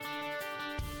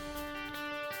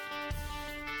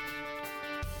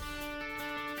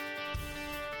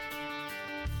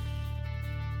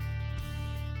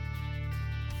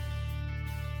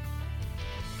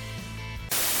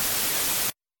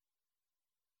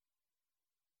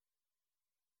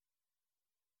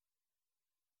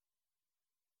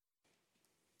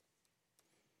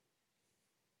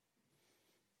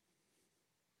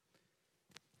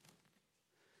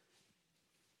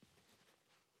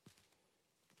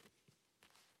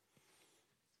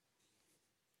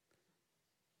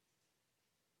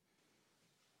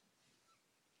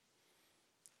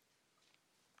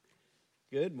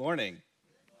Good morning.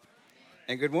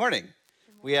 And good morning.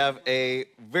 We have a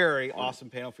very awesome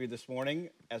panel for you this morning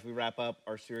as we wrap up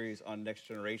our series on Next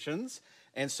Generations.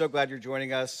 And so glad you're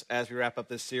joining us as we wrap up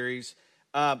this series.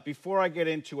 Before I get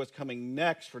into what's coming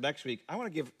next for next week, I want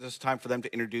to give this time for them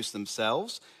to introduce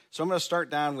themselves. So I'm going to start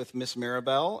down with Miss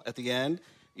Maribel at the end.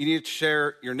 You need to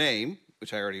share your name,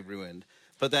 which I already ruined,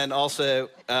 but then also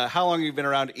how long you've been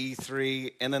around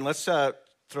E3, and then let's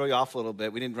throw you off a little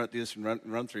bit. We didn't do this in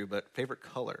run through, but favorite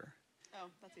color. Oh,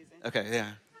 that's easy. Okay,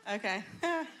 yeah. Okay.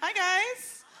 Hi,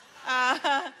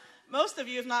 guys. Most of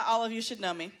you, if not all of you, should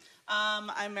know me.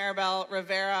 I'm Maribel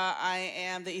Rivera. I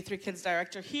am the E3 Kids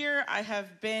Director here. I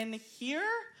have been here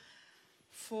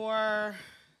for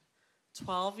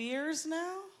 12 years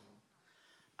now,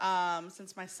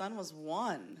 since my son was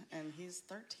 1, and he's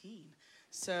 13.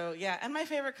 So, yeah, and my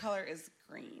favorite color is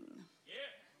green.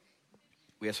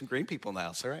 We have some green people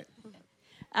now, so right.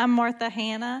 I'm Martha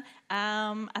Hanna.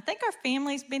 I think our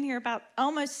family's been here about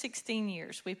almost 16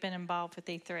 years. We've been involved with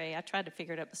E3. I tried to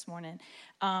figure it out this morning.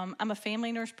 I'm a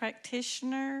family nurse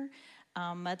practitioner,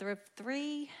 mother of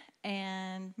 3,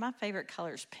 and my favorite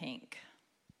color is pink.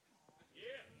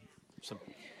 So,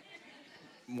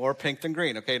 more pink than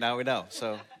green. Okay, now we know.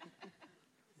 So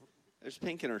there's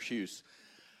pink in her shoes.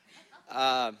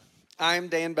 I'm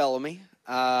Dan Bellamy.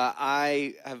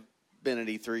 I have been at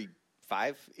E3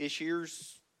 5-ish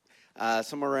years,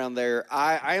 somewhere around there.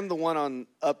 I am the one on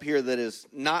up here that is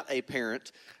not a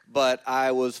parent, but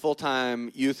I was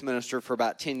full-time youth minister for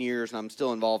about 10 years, and I'm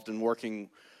still involved in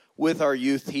working with our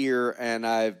youth here, and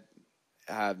I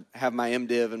have my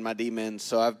MDiv and my DMin,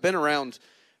 so I've been around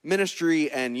ministry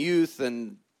and youth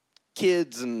and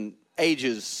kids and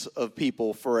ages of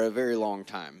people for a very long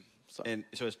time. So. And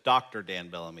so it's Dr. Dan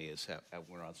Bellamy is how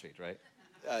we're on stage, right?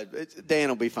 Dan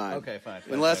will be fine. Okay, fine.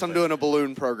 Unless I'm doing a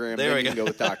balloon program, there then we you can go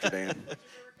with Dr. Dan.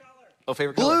 Oh,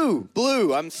 favorite color?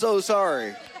 Blue. I'm so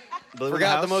sorry. Blue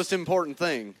Forgot the most important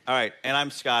thing. All right, and I'm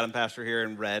Scott. I'm pastor here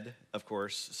in red, of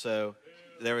course. So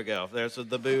there we go. There's the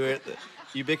boo, the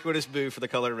ubiquitous boo for the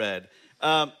color red.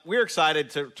 We're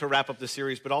excited to wrap up this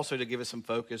series, but also to give us some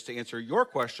focus to answer your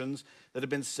questions that have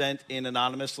been sent in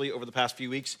anonymously over the past few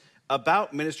weeks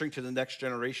about ministering to the next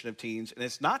generation of teens. And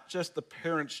it's not just the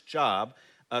parents' job.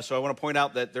 So I want to point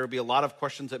out that there will be a lot of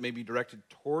questions that may be directed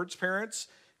towards parents.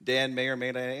 Dan may or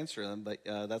may not answer them, but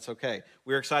that's okay.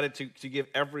 We're excited to give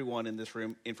everyone in this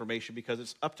room information because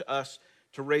it's up to us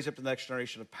to raise up the next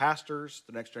generation of pastors,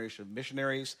 the next generation of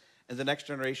missionaries, and the next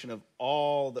generation of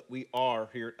all that we are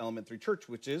here at Element 3 Church,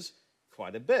 which is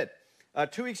quite a bit.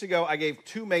 2 weeks ago, I gave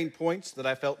 2 main points that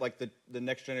I felt like the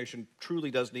next generation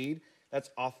truly does need. That's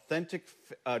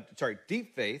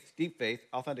deep faith,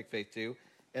 authentic faith too,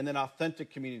 and then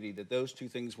authentic community, that those 2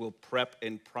 things will prep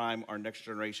and prime our next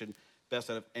generation best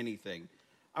out of anything.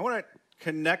 I want to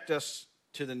connect us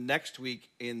to the next week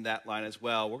in that line as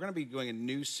well. We're going to be doing a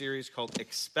new series called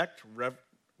Expect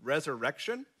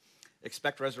Resurrection.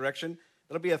 Expect Resurrection.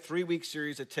 That'll be a 3-week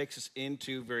series that takes us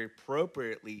into, very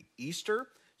appropriately, Easter.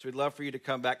 So we'd love for you to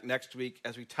come back next week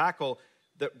as we tackle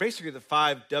basically the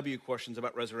 5 W questions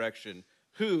about resurrection.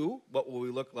 Who, what will we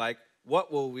look like?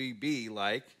 What will we be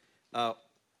like?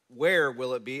 Where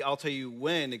will it be? I'll tell you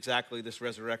when exactly this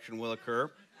resurrection will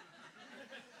occur.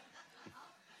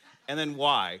 And then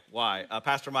why? Why?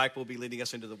 Pastor Mike will be leading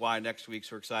us into the why next week,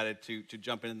 so we're excited to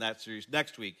jump into that series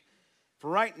next week. For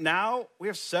right now, we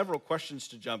have several questions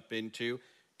to jump into,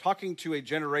 talking to a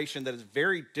generation that is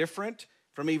very different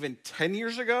from even 10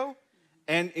 years ago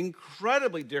and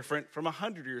incredibly different from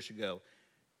 100 years ago.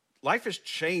 Life has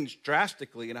changed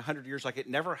drastically in 100 years like it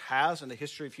never has in the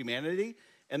history of humanity,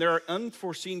 and there are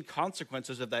unforeseen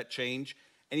consequences of that change,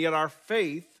 and yet our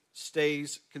faith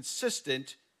stays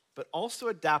consistent but also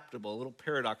adaptable. A little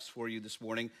paradox for you this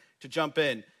morning to jump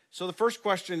in. So the first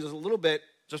question is a little bit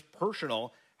just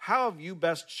personal. How have you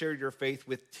best shared your faith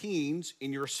with teens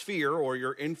in your sphere or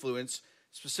your influence,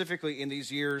 specifically in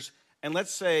these years? And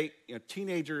let's say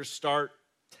teenagers start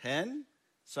 10.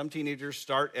 Some teenagers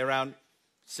start around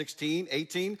 16,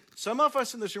 18. Some of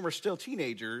us in this room are still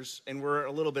teenagers, and we're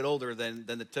a little bit older than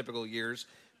the typical years.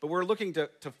 But we're looking to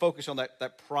focus on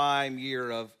that prime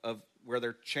year of where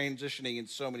they're transitioning in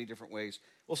so many different ways.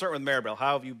 We'll start with Maribel.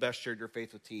 How have you best shared your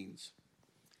faith with teens?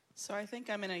 So I think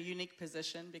I'm in a unique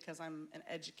position because I'm an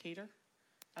educator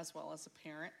as well as a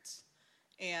parent.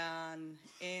 And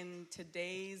in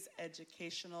today's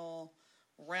educational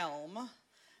realm,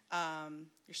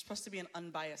 you're supposed to be an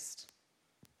unbiased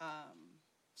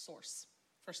source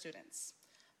for students.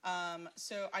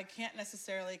 So I can't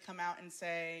necessarily come out and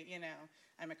say,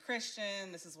 I'm a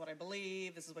Christian, this is what I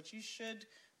believe, this is what you should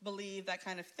believe, that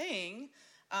kind of thing.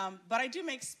 But I do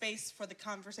make space for the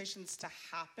conversations to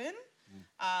happen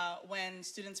when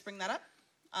students bring that up,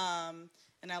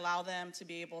 and allow them to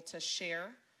be able to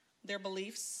share their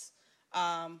beliefs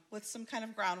with some kind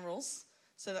of ground rules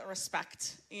so that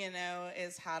respect,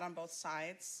 is had on both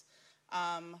sides.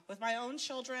 With my own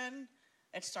children,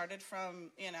 it started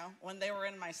from, when they were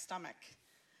in my stomach.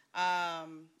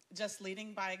 Just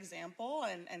leading by example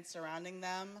and surrounding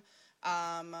them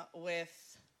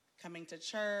with coming to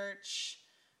church,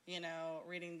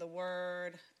 reading the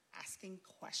word, asking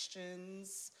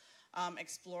questions,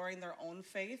 exploring their own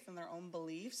faith and their own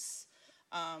beliefs,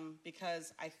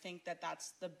 because I think that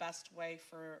that's the best way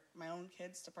for my own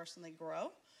kids to personally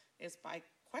grow is by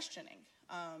questioning.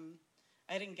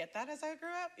 I didn't get that as I grew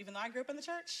up, even though I grew up in the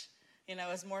church. It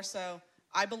was more so,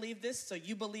 I believe this, so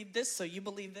you believe this, so you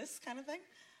believe this kind of thing.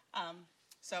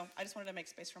 So I just wanted to make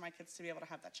space for my kids to be able to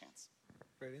have that chance.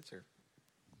 Great answer.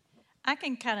 I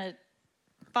can kind of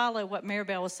follow what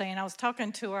Maribel was saying. I was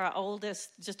talking to our oldest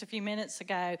just a few minutes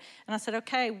ago, and I said,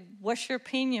 okay, what's your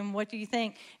opinion? What do you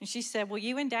think? And she said, well,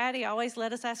 you and Daddy always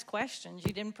let us ask questions.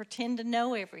 You didn't pretend to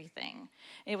know everything.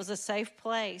 It was a safe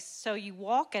place. So you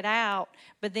walk it out,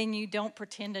 but then you don't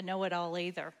pretend to know it all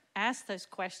either. Ask those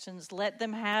questions. Let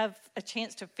them have a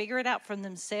chance to figure it out for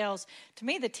themselves. To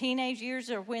me, the teenage years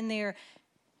are when they're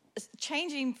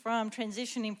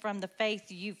transitioning from the faith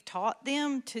you've taught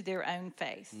them to their own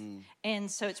faith.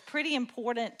 And so it's pretty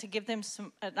important to give them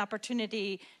an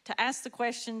opportunity to ask the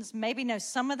questions, maybe know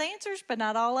some of the answers, but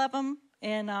not all of them,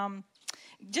 and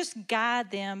just guide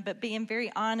them, but being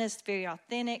very honest, very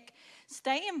authentic.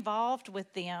 Stay involved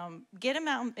with them. Get them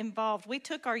out involved. We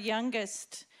took our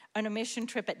youngest on a mission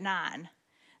trip at 9.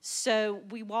 So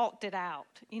we walked it out,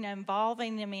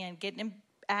 involving them in, getting them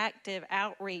active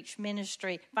outreach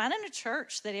ministry, finding a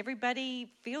church that everybody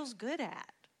feels good at.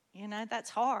 That's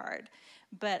hard,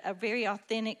 but a very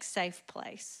authentic, safe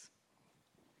place.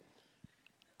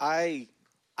 I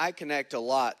connect a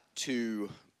lot to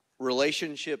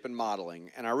relationship and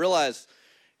modeling, and I realize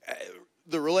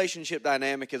the relationship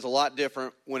dynamic is a lot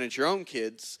different when it's your own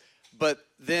kids, but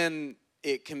then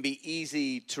it can be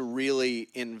easy to really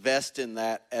invest in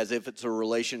that as if it's a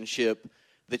relationship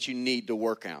that you need to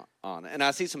work out on. And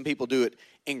I see some people do it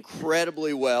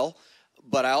incredibly well,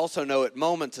 but I also know at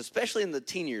moments, especially in the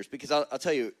teen years, because I'll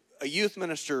tell you, a youth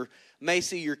minister may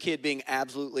see your kid being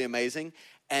absolutely amazing,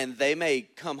 and they may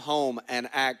come home and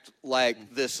act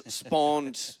like this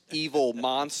spawned evil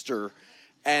monster,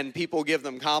 and people give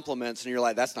them compliments, and you're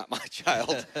like, that's not my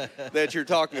child that you're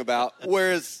talking about.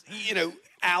 Whereas,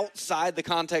 outside the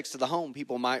context of the home,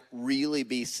 people might really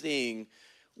be seeing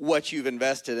what you've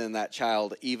invested in that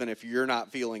child, even if you're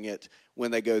not feeling it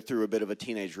when they go through a bit of a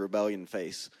teenage rebellion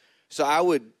phase. So I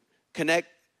would connect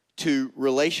to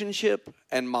relationship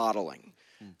and modeling,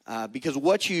 because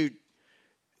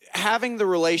having the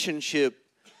relationship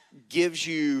gives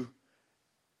you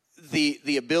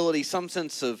the ability, some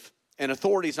sense of, and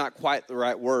authority is not quite the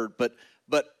right word, but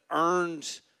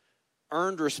earned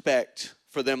respect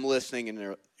for them listening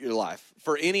in your life,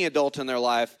 for any adult in their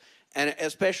life, and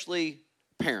especially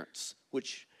parents,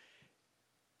 which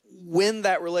when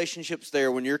that relationship's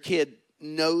there, when your kid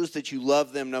knows that you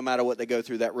love them no matter what they go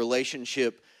through, that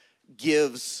relationship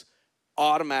gives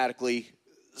automatically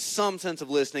some sense of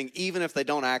listening, even if they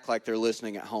don't act like they're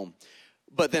listening at home.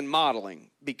 But then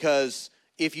modeling, because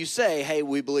if you say, hey,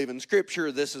 we believe in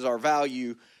Scripture, this is our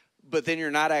value, but then you're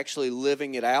not actually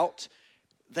living it out,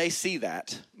 they see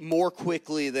that more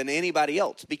quickly than anybody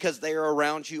else because they are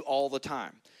around you all the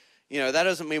time. That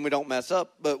doesn't mean we don't mess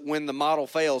up, but when the model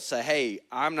fails, say, hey,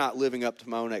 I'm not living up to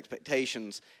my own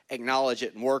expectations, acknowledge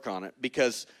it and work on it.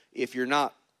 Because if you're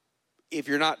not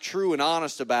true and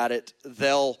honest about it,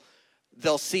 they'll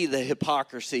see the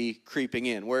hypocrisy creeping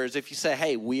in. Whereas if you say,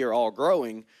 hey, we are all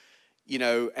growing,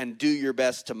 and do your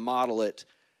best to model it,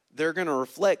 they're going to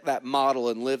reflect that model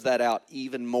and live that out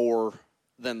even more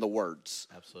than the words.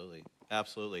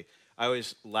 Absolutely. I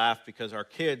always laugh because our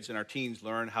kids and our teens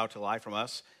learn how to lie from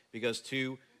us. Because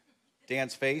to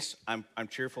Dan's face, I'm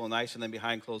cheerful and nice, and then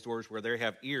behind closed doors where they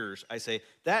have ears, I say,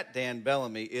 that Dan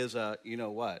Bellamy is a,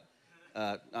 what?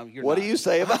 What do you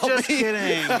say about me? Just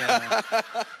kidding.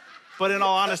 But in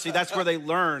all honesty, that's where they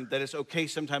learn that it's okay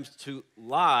sometimes to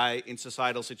lie in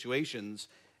societal situations.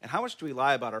 And how much do we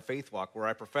lie about our faith walk, where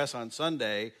I profess on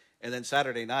Sunday, and then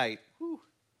Saturday night,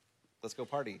 let's go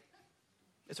party.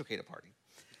 It's okay to party.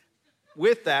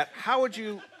 With that, how would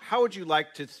you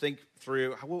like to think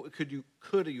through what could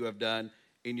you have done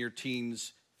in your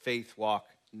teens' faith walk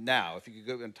now? If you could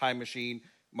go in a time machine,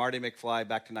 Marty McFly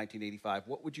back to 1985,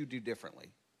 what would you do differently?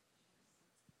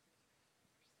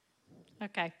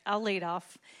 Okay, I'll lead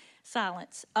off.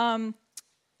 Silence.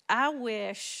 I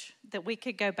wish that we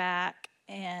could go back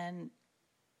and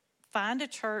find a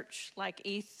church like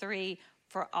E3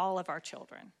 for all of our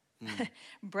children.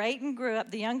 Brayton grew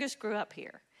up, the youngest grew up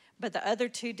here, but the other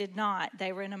two did not.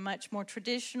 They were in a much more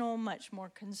traditional, much more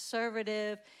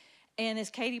conservative, and as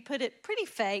Katie put it, pretty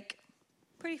fake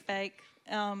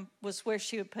was where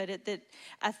she would put it. That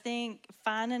I think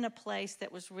finding a place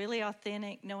that was really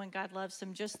authentic, knowing God loves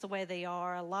them just the way they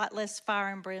are, a lot less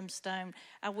fire and brimstone.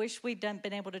 I wish we'd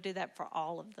been able to do that for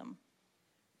all of them.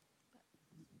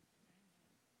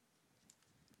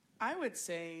 I would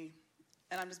say,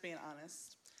 and I'm just being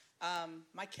honest,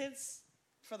 my kids,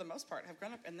 for the most part, have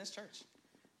grown up in this church,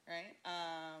 right?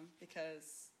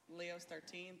 Because Leo's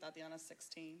 13, Tatiana's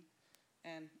 16,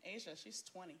 and Asia, she's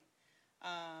 20.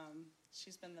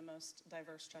 She's been the most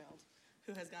diverse child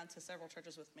who has gone to several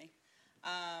churches with me.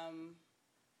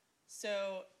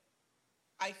 So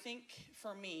I think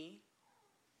for me,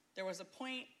 there was a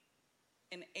point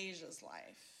in Asia's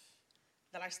life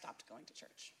that I stopped going to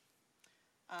church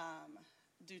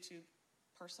due to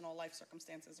personal life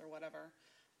circumstances or whatever.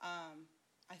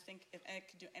 I think if I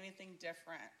could do anything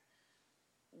different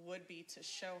would be to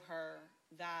show her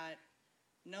that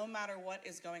no matter what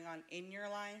is going on in your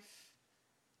life,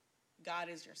 God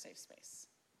is your safe space.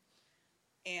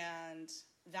 And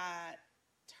that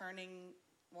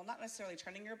not necessarily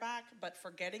turning your back, but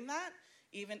forgetting that,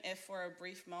 even if for a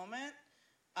brief moment,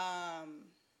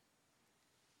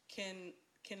 can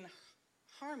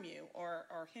harm you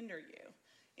or hinder you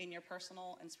in your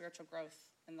personal and spiritual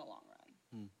growth in the long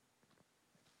run.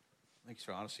 Thanks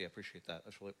for honesty. I appreciate that.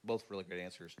 That's both really great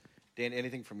answers. Dan,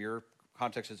 anything from your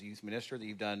context as a youth minister that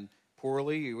you've done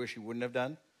poorly you wish you wouldn't have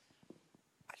done?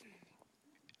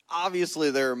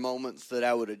 Obviously, there are moments that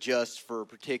I would adjust for a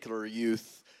particular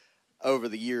youth over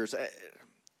the years.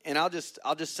 And I'll just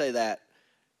say that,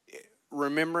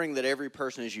 remembering that every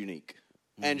person is unique.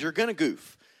 And you're going to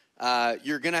goof.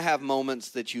 You're going to have moments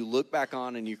that you look back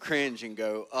on and you cringe and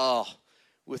go, oh,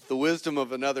 with the wisdom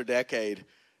of another decade,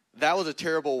 that was a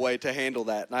terrible way to handle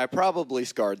that. And I probably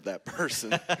scarred that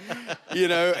person.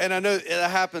 And I know it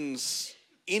happens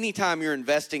anytime you're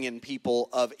investing in people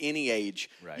of any age.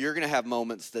 Right. You're going to have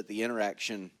moments that the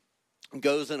interaction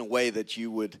goes in a way that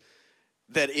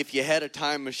that if you had a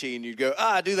time machine, you'd go,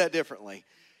 do that differently.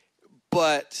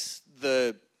 But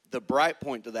the bright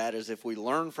point to that is if we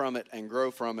learn from it and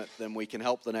grow from it, then we can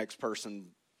help the next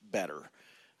person better.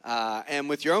 And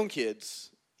with your own kids,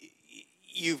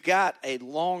 you've got a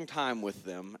long time with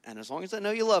them, and as long as they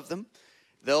know you love them,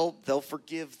 they'll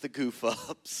forgive the goof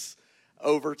ups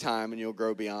over time, and you'll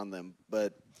grow beyond them.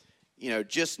 But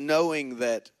just knowing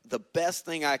that the best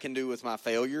thing I can do with my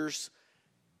failures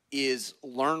is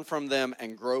learn from them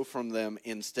and grow from them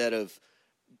instead of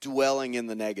dwelling in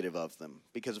the negative of them.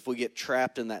 Because if we get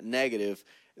trapped in that negative,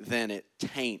 then it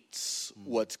taints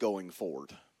what's going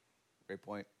forward. Great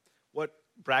point.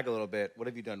 Brag a little bit. What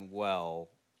have you done well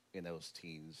in those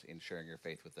teens in sharing your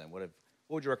faith with them? What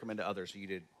would you recommend to others that you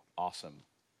did awesome?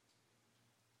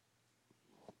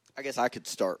 I guess I could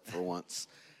start for once.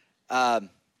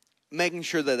 Making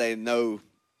sure that they know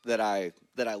that I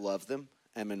love them,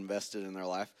 am invested in their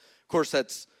life. Of course,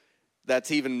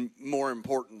 that's even more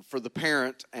important for the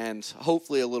parent and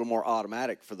hopefully a little more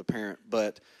automatic for the parent.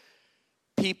 But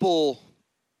people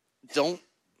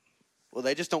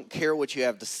they just don't care what you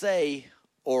have to say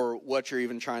or what you're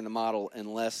even trying to model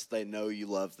unless they know you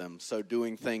love them. So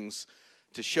doing things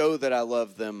to show that I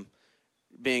love them,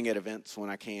 being at events when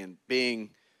I can, being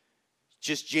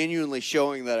just genuinely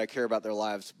showing that I care about their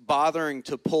lives, bothering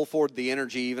to pull forward the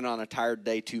energy even on a tired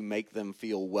day to make them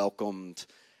feel welcomed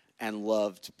and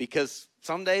loved. Because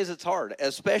some days it's hard,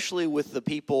 especially with the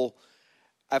people.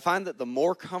 I find that the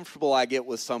more comfortable I get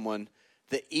with someone,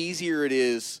 the easier it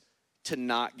is to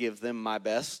not give them my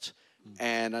best.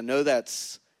 And I know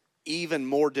that's even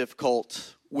more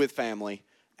difficult with family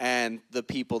and the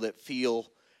people that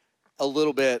feel a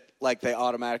little bit like they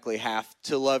automatically have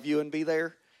to love you and be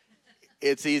there.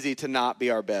 It's easy to not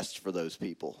be our best for those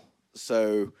people.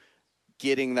 So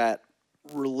getting that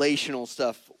relational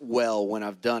stuff well when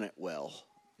I've done it well.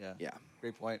 Yeah.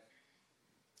 Great point.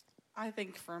 I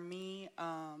think for me,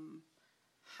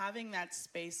 having that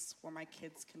space where my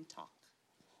kids can talk,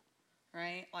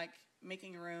 right? Like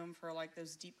making room for like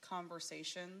those deep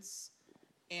conversations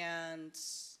and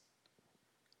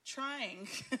trying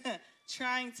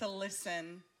to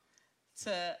listen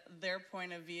to their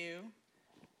point of view,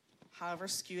 however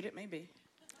skewed it may be.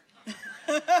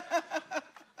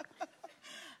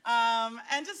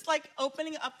 And just like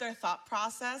opening up their thought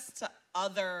process to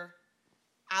other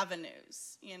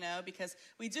avenues, because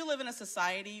we do live in a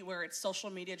society where it's social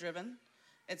media driven.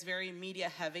 It's very media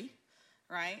heavy,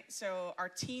 right? So our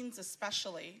teens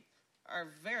especially are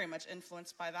very much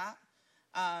influenced by that.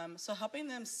 So helping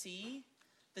them see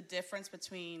the difference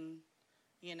between,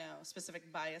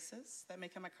 specific biases that may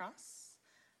come across,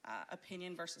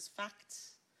 opinion versus fact,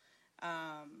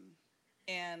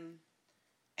 and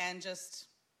just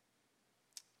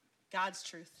God's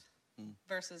truth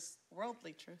versus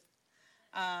worldly truth,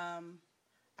 I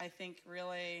think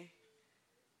really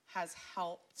has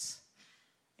helped,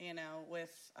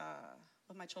 with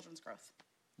my children's growth.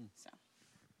 So,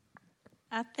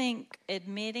 I think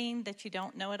admitting that you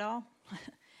don't know it all,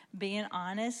 being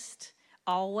honest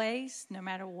always, no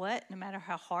matter what, no matter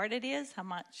how hard it is, how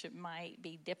much it might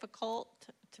be difficult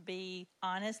to be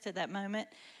honest at that moment,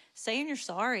 saying you're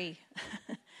sorry.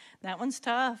 That one's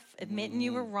tough. Admitting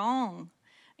you were wrong.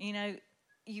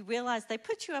 You realize they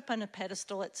put you up on a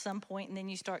pedestal at some point, and then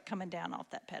you start coming down off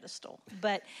that pedestal.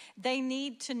 But they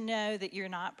need to know that you're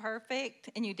not perfect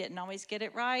and you didn't always get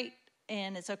it right,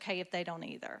 and it's okay if they don't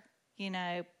either.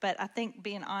 But I think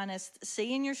being honest,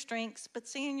 seeing your strengths, but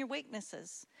seeing your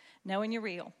weaknesses, knowing you're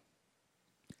real.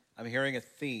 I'm hearing a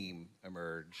theme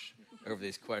emerge over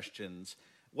these questions.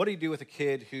 What do you do with a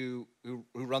kid who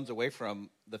runs away from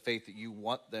the faith that you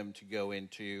want them to go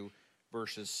into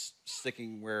versus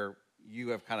sticking where you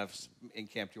have kind of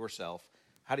encamped yourself?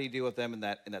 How do you deal with them in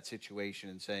that situation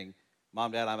and saying,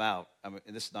 Mom, Dad, I'm out? And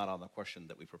this is not on the question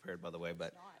that we prepared, by the way,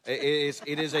 but it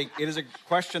is a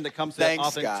question that comes to that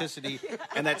authenticity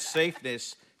and that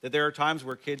safeness, that there are times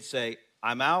where kids say,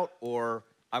 I'm out, or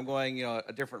I'm going,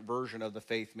 a different version of the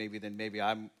faith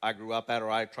than I grew up at or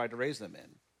I tried to raise them in.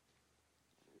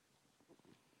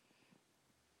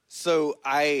 So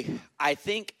I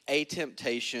think a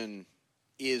temptation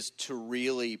is to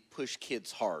really push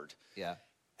kids hard. Yeah.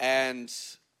 And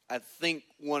I think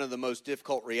one of the most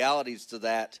difficult realities to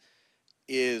that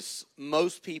is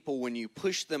most people, when you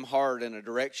push them hard in a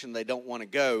direction they don't want to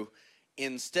go,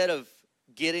 instead of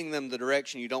getting them the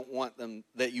direction you want them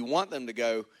to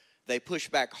go, they push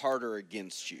back harder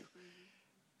against you.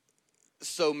 Mm-hmm.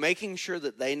 So making sure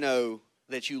that they know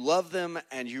that you love them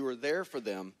and you are there for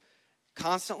them,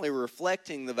 constantly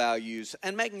reflecting the values,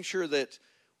 and making sure that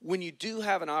when you do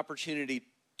have an opportunity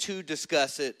to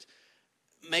discuss it,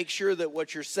 make sure that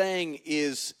what you're saying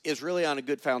is really on a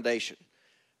good foundation.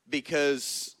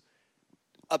 Because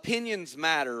opinions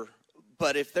matter,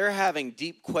 but if they're having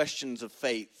deep questions of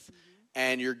faith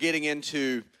and you're getting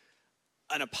into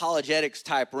an apologetics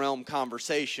type realm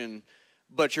conversation,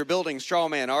 but you're building straw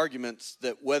man arguments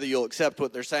that whether you'll accept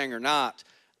what they're saying or not,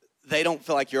 they don't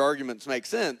feel like your arguments make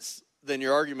sense, then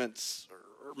your arguments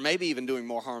are maybe even doing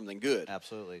more harm than good.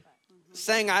 Absolutely. Mm-hmm.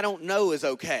 Saying I don't know is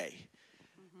okay.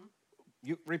 Mm-hmm.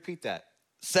 You repeat that.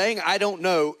 Saying I don't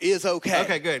know is okay.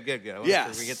 Okay, good. I want to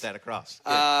make sure we get that across.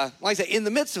 Like I say, in the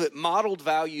midst of it, modeled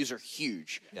values are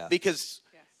huge. Yeah. Because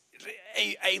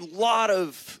a lot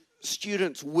of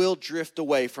students will drift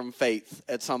away from faith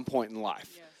at some point in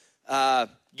life. Yes.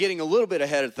 Getting a little bit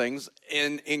ahead of things,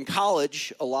 in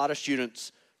college, a lot of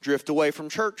students drift away from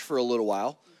church for a little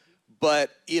while.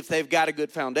 But if they've got a good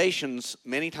foundations,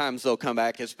 many times they'll come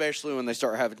back, especially when they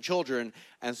start having children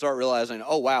and start realizing,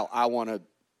 oh, wow, I want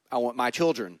my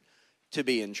children to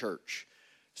be in church.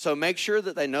 So make sure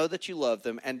that they know that you love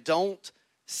them, and don't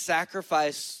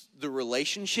sacrifice the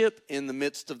relationship in the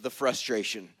midst of the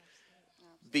frustration,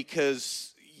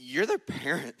 because you're their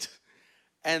parent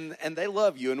and they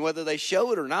love you. And whether they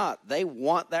show it or not, they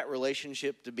want that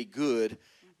relationship to be good.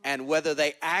 And whether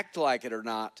they act like it or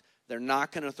not, they're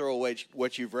not going to throw away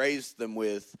what you've raised them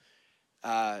with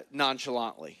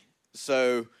nonchalantly.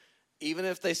 So even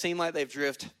if they seem like they've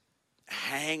drifted,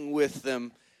 hang with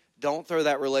them. Don't throw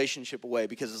that relationship away,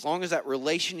 because as long as that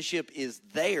relationship is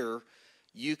there,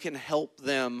 you can help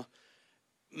them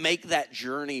make that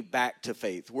journey back to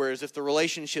faith. Whereas if the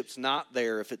relationship's not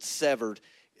there, if it's severed,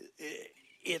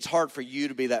 it's hard for you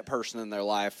to be that person in their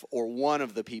life or one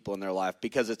of the people in their life,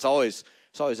 because it's always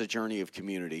a journey of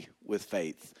community with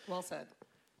faith. Well said.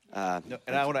 And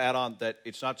I want to add on that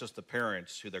it's not just the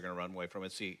parents who they're going to run away from.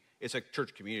 It's a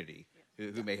church community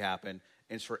who may happen.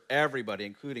 And it's for everybody,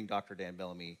 including Dr. Dan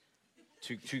Bellamy,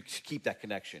 to keep that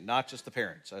connection, not just the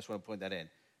parents. I just want to point that in.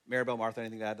 Maribel, Martha,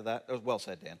 anything to add to that? That was well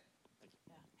said, Dan.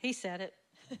 Yeah. He said it.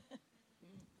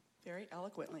 Very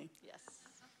eloquently. Yes.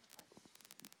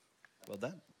 Well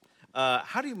done.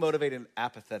 How do you motivate an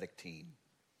apathetic teen?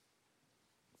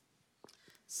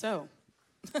 So,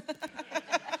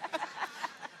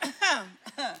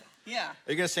 yeah.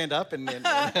 Are you going to stand up? And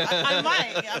I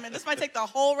might. I mean, this might take the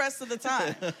whole rest of the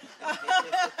time.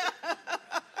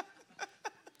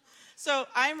 So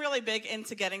I'm really big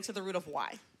into getting to the root of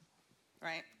why,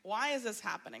 right? Why is this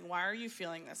happening? Why are you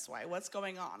feeling this way? What's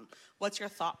going on? What's your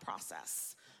thought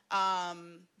process?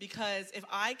 Because if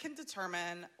I can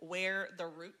determine where the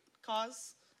root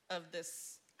cause of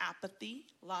this apathy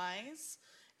lies,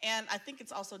 and I think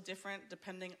it's also different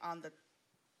depending on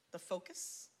the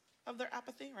focus of their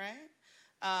apathy,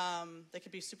 right? They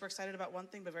could be super excited about one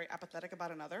thing but very apathetic about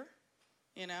another,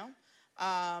 you know?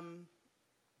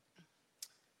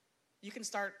 You can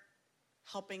start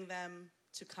helping them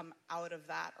to come out of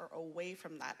that or away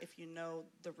from that if you know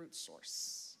the root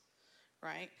source,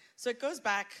 right? So it goes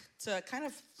back to kind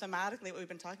of thematically what we've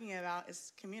been talking about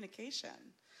is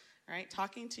communication, right?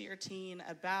 Talking to your teen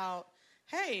about,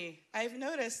 hey, I've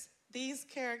noticed these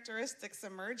characteristics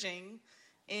emerging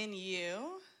in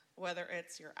you, whether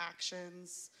it's your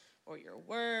actions or your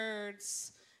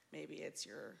words, maybe it's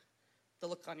the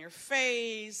look on your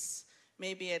face,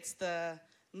 maybe it's the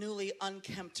newly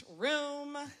unkempt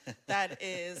room that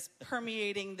is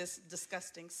permeating this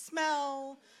disgusting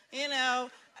smell, you know,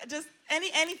 just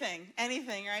anything,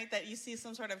 right, that you see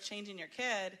some sort of change in your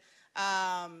kid.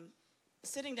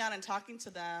 Sitting down and talking to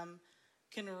them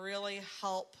can really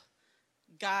help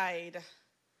guide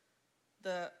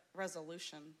the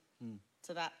resolution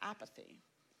to that apathy,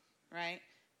 right?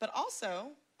 But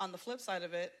also, on the flip side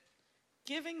of it,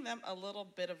 giving them a little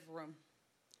bit of room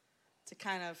to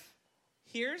kind of,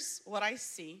 here's what I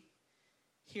see.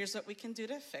 Here's what we can do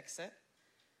to fix it.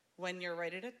 When you're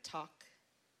ready to talk,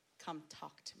 come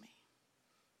talk to me,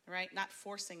 right? Not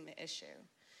forcing the issue.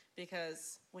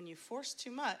 Because when you force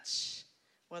too much,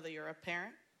 whether you're a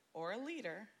parent or a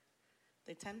leader,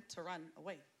 they tend to run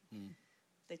away.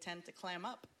 They tend to clam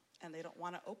up, and they don't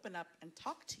want to open up and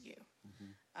talk to you.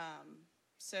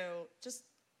 So just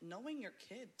knowing your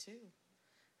kid, too,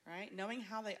 right? Knowing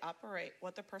how they operate,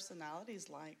 what their personality's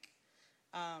like,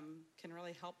 can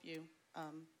really help you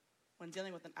when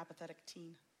dealing with an apathetic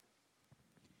teen.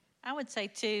 I would say,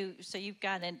 too, so you've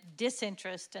got a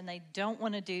disinterest and they don't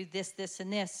want to do this, this,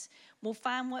 and this. We'll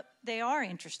find what they are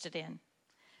interested in.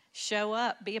 Show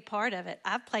up, be a part of it.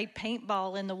 I've played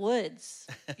paintball in the woods,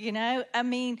 you know? I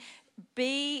mean,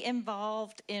 be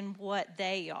involved in what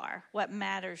they are, what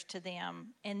matters to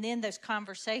them. And then those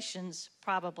conversations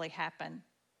probably happen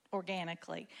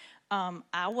organically.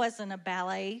 I wasn't a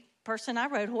ballet person. I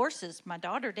rode horses. My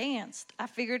daughter danced. I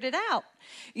figured it out.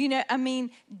 You know, I mean,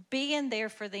 being there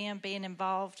for them, being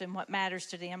involved in what matters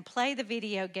to them, play the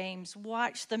video games,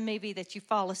 watch the movie that you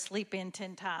fall asleep in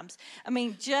 10 times. I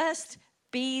mean, just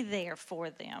be there for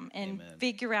them and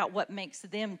figure out what makes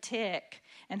them tick,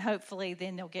 and hopefully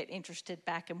then they'll get interested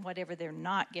back in whatever they're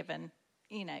not given,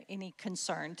 you know, any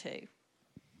concern to.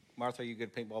 Martha, are you a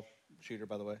good paintball shooter,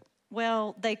 by the way?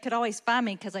 Well, they could always find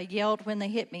me because I yelled when they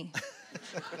hit me.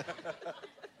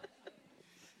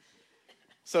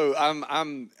 So I'm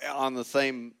on the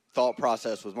same thought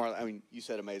process with Martha. I mean, you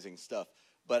said amazing stuff,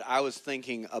 but I was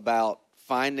thinking about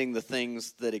finding the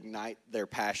things that ignite their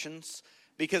passions,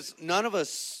 because none of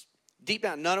us, deep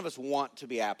down, none of us want to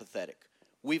be apathetic.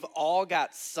 We've all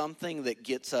got something that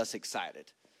gets us excited.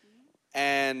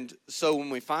 And so when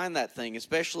we find that thing,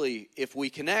 especially if we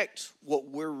connect what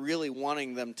we're really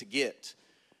wanting them to get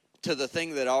to the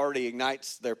thing that already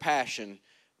ignites their passion,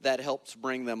 that helps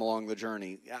bring them along the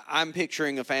journey. I'm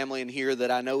picturing a family in here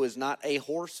that I know is not a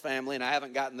horse family, and I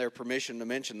haven't gotten their permission to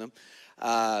mention them,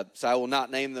 so I will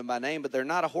not name them by name, but they're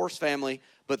not a horse family,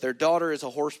 but their daughter is a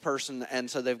horse person, and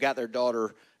so they've got their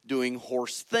daughter doing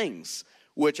horse things,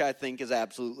 which I think is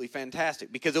absolutely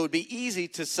fantastic, because it would be easy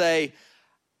to say,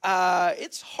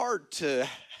 it's hard to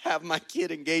have my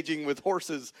kid engaging with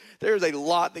horses. There's a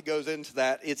lot that goes into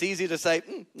that. It's easy to say,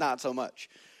 not so much.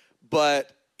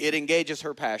 But it engages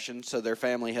her passion, so their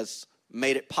family has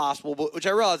made it possible, which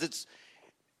I realize it's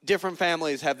different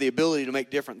families have the ability to make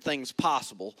different things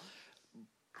possible.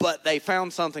 But they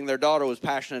found something their daughter was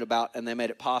passionate about, and they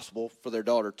made it possible for their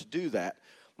daughter to do that.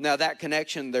 Now, that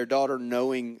connection, their daughter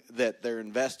knowing that they're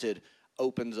invested,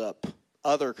 opens up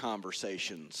other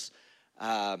conversations.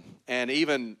 And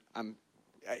even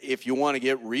if you want to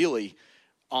get really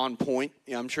on point,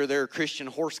 I'm sure there are Christian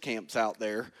horse camps out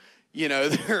there. You know,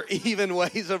 there are even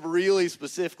ways of really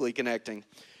specifically connecting.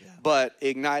 Yeah. But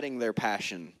igniting their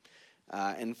passion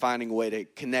and finding a way to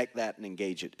connect that and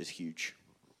engage it is huge.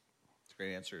 That's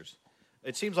great answers.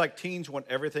 It seems like teens want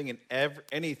everything and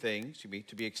anything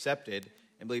to be accepted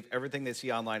and believe everything they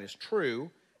see online is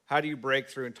true. How do you break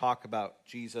through and talk about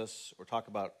Jesus or talk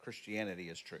about Christianity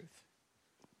as truth?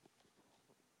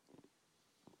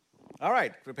 All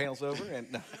right, the panel's over.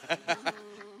 And no.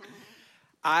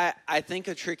 I think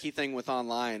a tricky thing with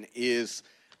online is,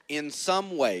 in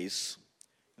some ways,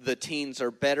 the teens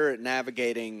are better at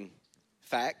navigating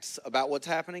facts about what's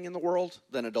happening in the world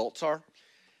than adults are.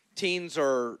 Teens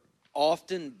are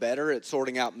often better at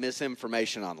sorting out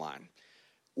misinformation online.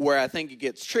 Where I think it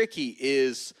gets tricky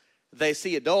is they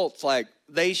see adults, like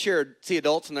see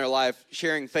adults in their life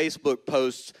sharing Facebook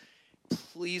posts.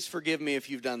 Please forgive me if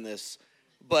you've done this,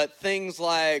 but things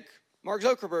like, Mark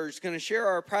Zuckerberg's going to share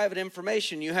our private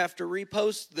information. You have to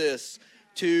repost this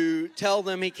to tell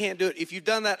them he can't do it. If you've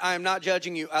done that, I am not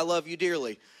judging you. I love you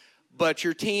dearly. But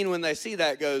your teen, when they see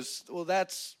that, goes, well,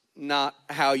 that's not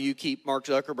how you keep Mark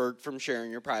Zuckerberg from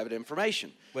sharing your private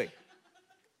information. Wait.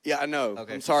 Yeah, I know.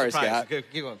 Okay. I'm sorry, Surprise. Scott. Okay,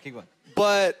 keep going.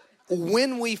 But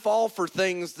when we fall for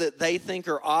things that they think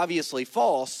are obviously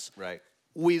false, Right.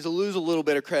 we lose a little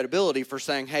bit of credibility for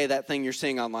saying, hey, that thing you're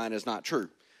seeing online is not true.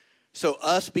 So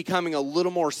us becoming a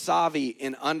little more savvy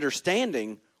in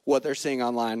understanding what they're seeing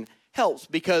online helps,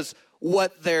 because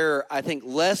what they're, I think,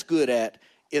 less good at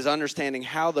is understanding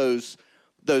how those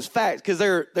facts, because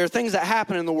there are things that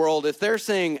happen in the world. If they're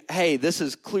saying, hey, this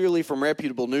is clearly from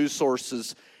reputable news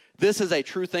sources, this is a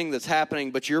true thing that's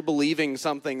happening, but you're believing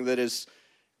something that is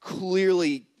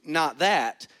clearly not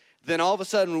that, then all of a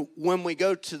sudden when we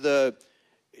go to the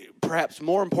perhaps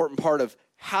more important part of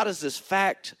how does this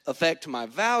fact affect my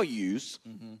values,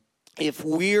 if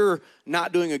we're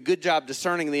not doing a good job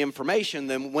discerning the information,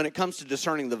 then when it comes to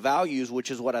discerning the values, which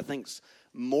is what I think's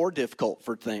more difficult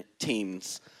for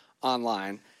teens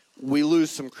online, we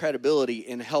lose some credibility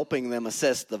in helping them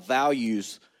assess the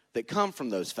values that come from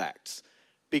those facts.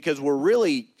 Because we're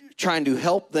really trying to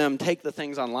help them take the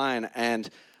things online and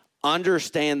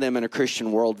understand them in a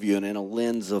Christian worldview and in a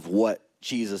lens of what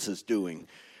Jesus is doing.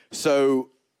 So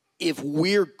if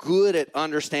we're good at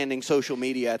understanding social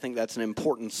media, I think that's an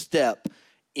important step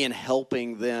in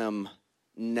helping them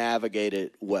navigate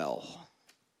it well.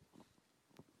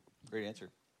 Great answer.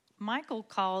 Michael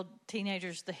called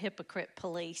teenagers the hypocrite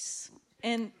police.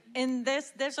 And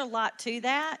there's a lot to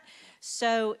that.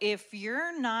 So if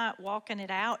you're not walking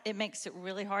it out, it makes it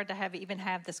really hard to even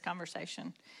have this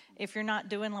conversation. If you're not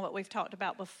doing what we've talked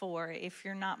about before, if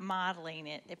you're not modeling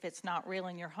it, if it's not real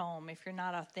in your home, if you're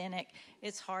not authentic,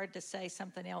 it's hard to say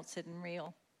something else isn't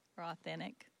real or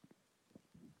authentic.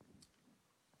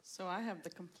 So I have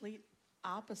the complete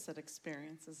opposite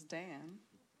experience as Dan,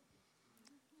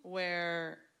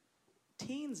 where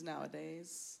teens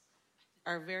nowadays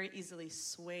are very easily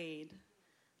swayed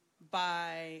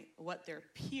by what their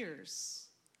peers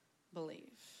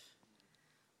believe.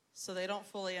 So they don't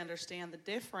fully understand the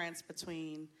difference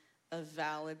between a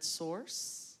valid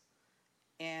source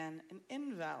and an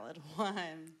invalid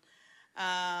one.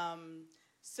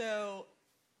 So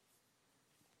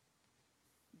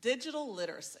digital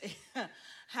literacy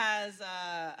has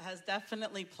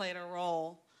definitely played a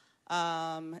role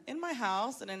in my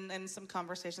house and in some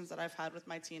conversations that I've had with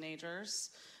my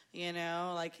teenagers. You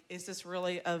know, like, is this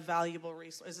really a valuable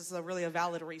resource? Is this really a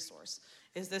valid resource?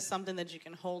 Is this something that you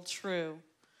can hold true,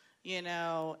 you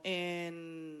know,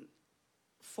 in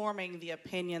forming the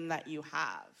opinion that you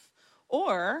have?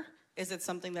 Or is it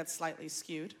something that's slightly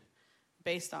skewed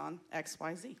based on X,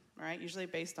 Y, Z, right? Usually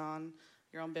based on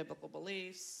your own biblical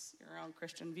beliefs, your own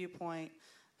Christian viewpoint,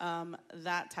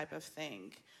 that type of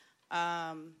thing.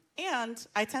 And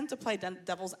I tend to play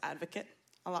devil's advocate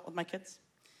a lot with my kids.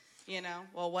 You know,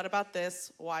 well, what about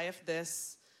this? Why if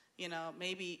this? You know,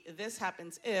 maybe this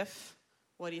happens if,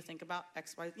 what do you think about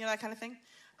X, Y, you know, that kind of thing.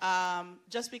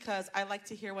 Just because I like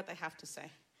to hear what they have to say.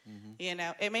 Mm-hmm. You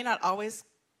know, it may not always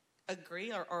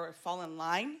agree or fall in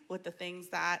line with the things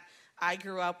that I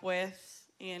grew up with,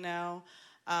 you know.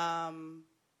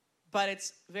 But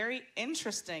it's very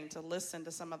interesting to listen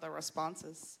to some of the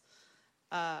responses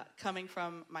coming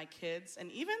from my kids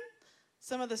and even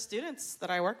some of the students that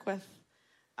I work with.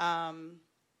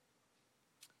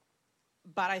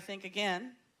 But I think,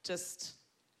 again, just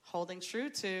holding true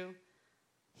to,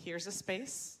 here's a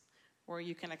space where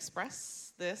you can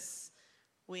express this.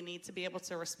 We need to be able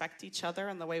to respect each other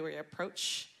in the way we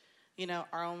approach, you know,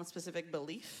 our own specific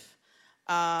belief.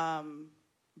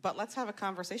 But let's have a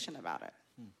conversation about it.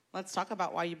 Let's talk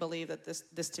about why you believe that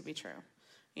this to be true.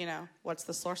 You know, what's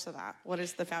the source of that? What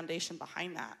is the foundation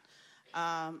behind that?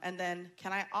 And then,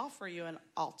 can I offer you an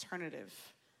alternative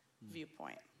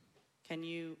viewpoint? Can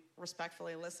you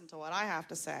respectfully listen to what I have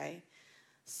to say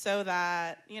so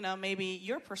that, you know, maybe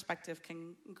your perspective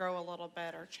can grow a little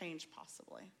bit or change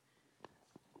possibly?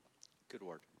 Good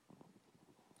word.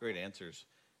 Great answers.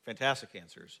 Fantastic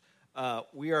answers.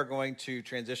 We are going to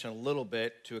transition a little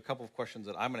bit to a couple of questions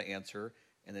that I'm going to answer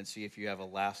and then see if you have a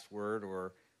last word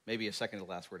or maybe a second to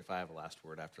last word if I have a last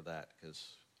word after that,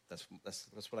 because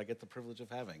That's what I get the privilege of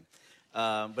having.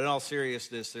 But in all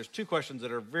seriousness, there's two questions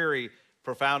that are very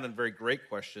profound and very great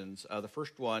questions. The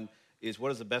first one is,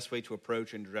 what is the best way to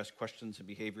approach and address questions and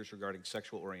behaviors regarding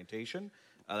sexual orientation?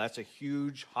 That's a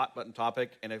huge hot-button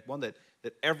topic, and one that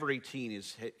every teen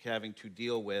is having to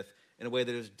deal with in a way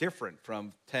that is different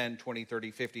from 10, 20,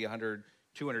 30, 50, 100,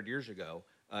 200 years ago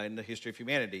in the history of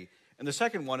humanity. And the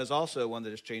second one is also one that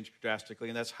has changed drastically,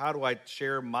 and that's, how do I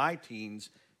share my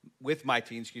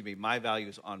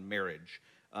values on marriage?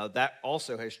 That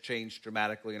also has changed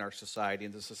dramatically in our society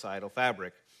and the societal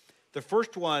fabric. The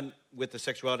first one with the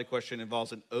sexuality question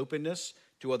involves an openness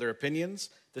to other opinions.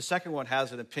 The second one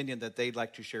has an opinion that they'd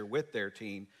like to share with their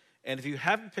teen. And if you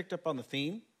haven't picked up on the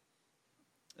theme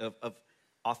of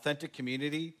authentic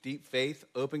community, deep faith,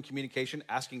 open communication,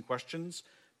 asking questions,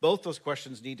 both those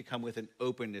questions need to come with an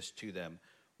openness to them.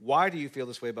 Why do you feel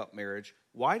this way about marriage?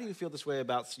 Why do you feel this way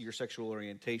about your sexual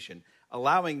orientation?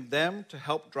 Allowing them to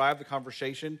help drive the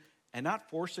conversation and not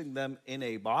forcing them in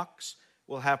a box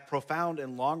will have profound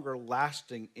and longer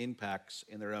lasting impacts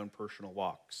in their own personal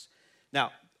walks.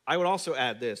 Now, I would also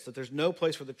add this, that there's no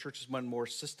place where the church has done more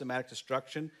systematic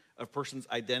destruction of persons'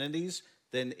 identities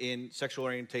than in sexual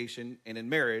orientation and in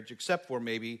marriage, except for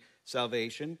maybe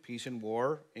salvation, peace and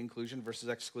war, inclusion versus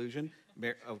exclusion.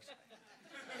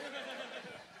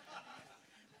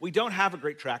 We don't have a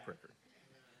great track record.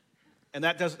 And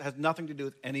that has nothing to do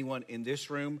with anyone in this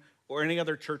room or any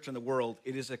other church in the world.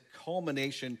 It is a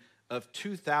culmination of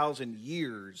 2,000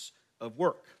 years of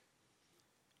work.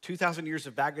 2,000 years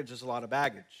of baggage is a lot of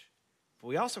baggage. But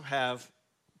we also have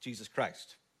Jesus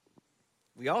Christ.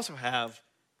 We also have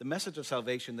the message of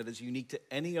salvation that is unique to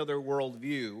any other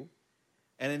worldview.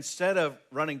 And instead of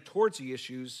running towards the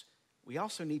issues, we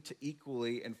also need to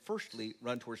equally and firstly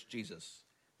run towards Jesus.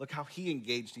 Look how he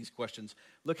engaged these questions.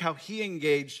 Look how he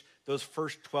engaged those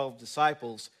first 12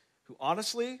 disciples who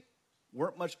honestly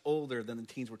weren't much older than the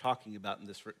teens we're talking about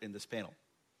in this panel.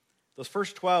 Those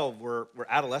first 12 were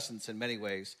adolescents in many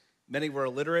ways. Many were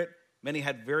illiterate. Many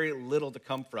had very little to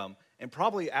come from and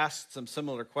probably asked some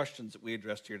similar questions that we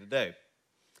addressed here today.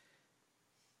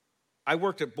 I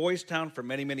worked at Boys Town for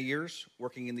many, many years,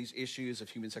 working in these issues of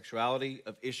human sexuality,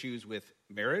 of issues with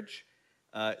marriage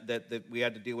that we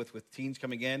had to deal with teens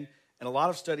coming in, and a lot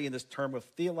of study in this term of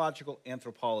theological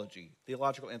anthropology.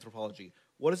 Theological anthropology.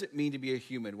 What does it mean to be a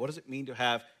human? What does it mean to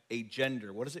have a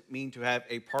gender? What does it mean to have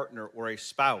a partner or a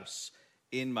spouse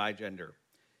in my gender?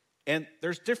 And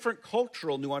there's different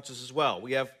cultural nuances as well.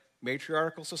 We have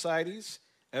matriarchal societies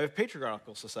and we have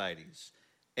patriarchal societies.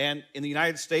 And in the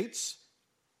United States,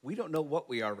 we don't know what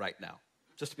we are right now,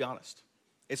 just to be honest.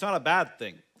 It's not a bad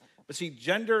thing. But see,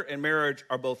 gender and marriage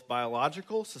are both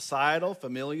biological, societal,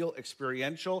 familial,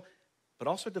 experiential, but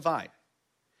also divine.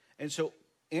 And so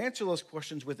answer those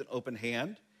questions with an open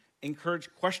hand.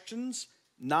 Encourage questions,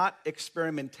 not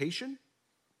experimentation.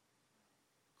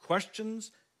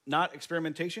 Questions, not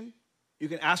experimentation. You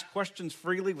can ask questions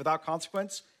freely without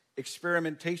consequence.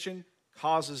 Experimentation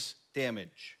causes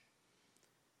damage.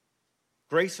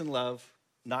 Grace and love,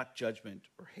 not judgment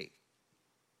or hate.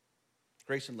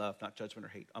 Grace and love, not judgment or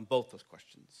hate, on both those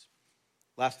questions.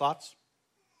 Last thoughts?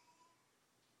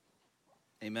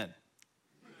 Amen.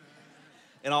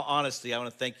 In all honesty, I want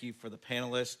to thank you for the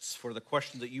panelists, for the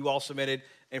questions that you all submitted,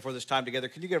 and for this time together.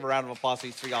 Can you give a round of applause to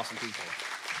these three awesome people?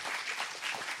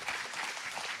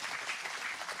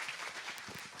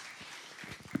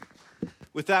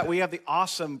 With that, we have the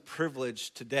awesome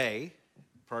privilege today,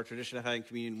 for our tradition of having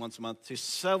communion once a month, to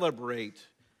celebrate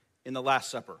in the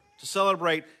Last Supper, to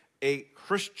celebrate a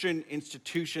Christian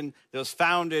institution that was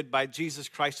founded by Jesus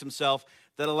Christ himself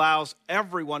that allows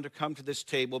everyone to come to this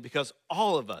table because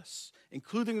all of us,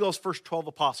 including those first 12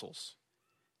 apostles,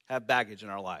 have baggage in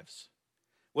our lives.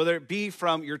 Whether it be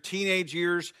from your teenage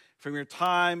years, from your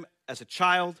time as a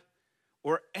child,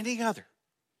 or any other.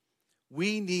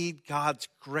 We need God's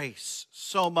grace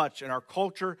so much in our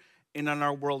culture and in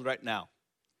our world right now.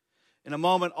 In a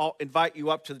moment, I'll invite you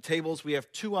up to the tables. We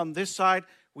have two on this side.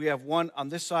 We have one on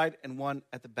this side and one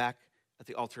at the back at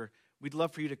the altar. We'd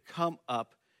love for you to come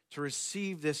up to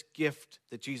receive this gift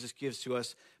that Jesus gives to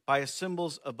us by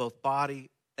symbols of both body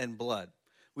and blood.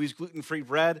 We use gluten-free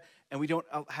bread, and we don't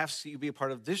have to be a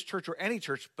part of this church or any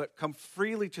church, but come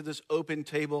freely to this open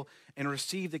table and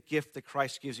receive the gift that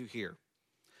Christ gives you here.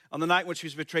 On the night when he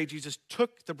was betrayed, Jesus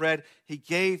took the bread, he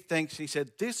gave thanks, and he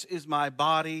said, "This is my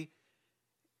body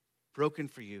broken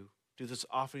for you. Do this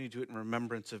often, you do it in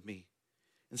remembrance of me."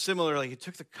 And similarly, he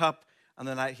took the cup on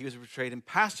the night he was betrayed and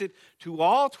passed it to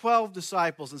all 12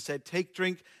 disciples and said, "Take,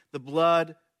 drink the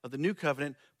blood of the new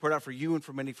covenant poured out for you and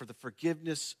for many for the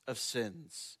forgiveness of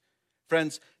sins.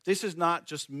 Friends, this is not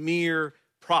just mere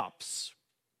props.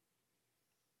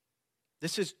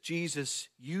 This is Jesus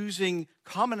using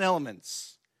common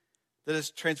elements that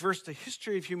has traversed the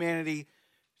history of humanity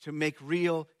to make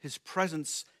real his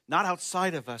presence, not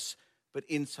outside of us, but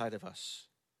inside of us.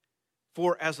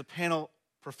 For, as the panel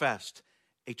professed,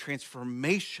 a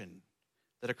transformation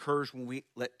that occurs when we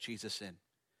let Jesus in.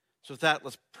 So with that,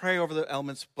 let's pray over the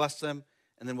elements, bless them,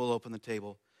 and then we'll open the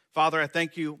table. Father, I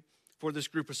thank you for this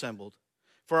group assembled,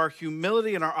 for our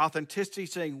humility and our authenticity,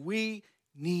 saying we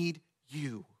need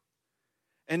you.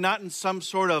 And not in some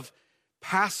sort of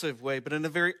passive way, but in a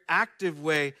very active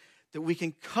way, that we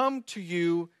can come to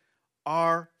you,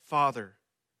 our Father,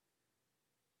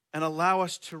 and allow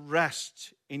us to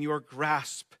rest in your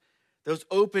grasp that was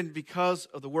opened because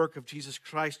of the work of Jesus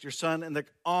Christ, your Son, and the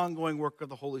ongoing work of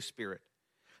the Holy Spirit.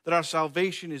 That our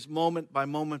salvation is moment by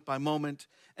moment by moment,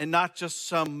 and not just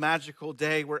some magical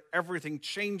day where everything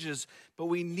changes, but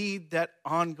we need that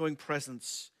ongoing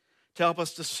presence to help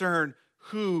us discern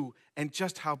who and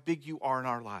just how big you are in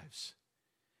our lives.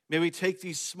 May we take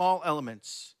these small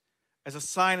elements as a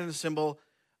sign and a symbol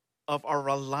of our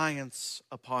reliance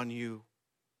upon you,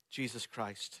 Jesus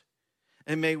Christ.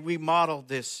 And may we model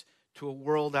this to a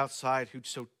world outside who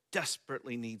so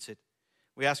desperately needs it.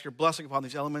 We ask your blessing upon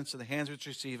these elements in the hands which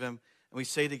receive them, and we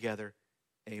say together,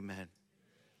 amen.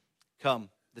 Come,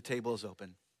 the table is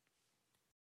open.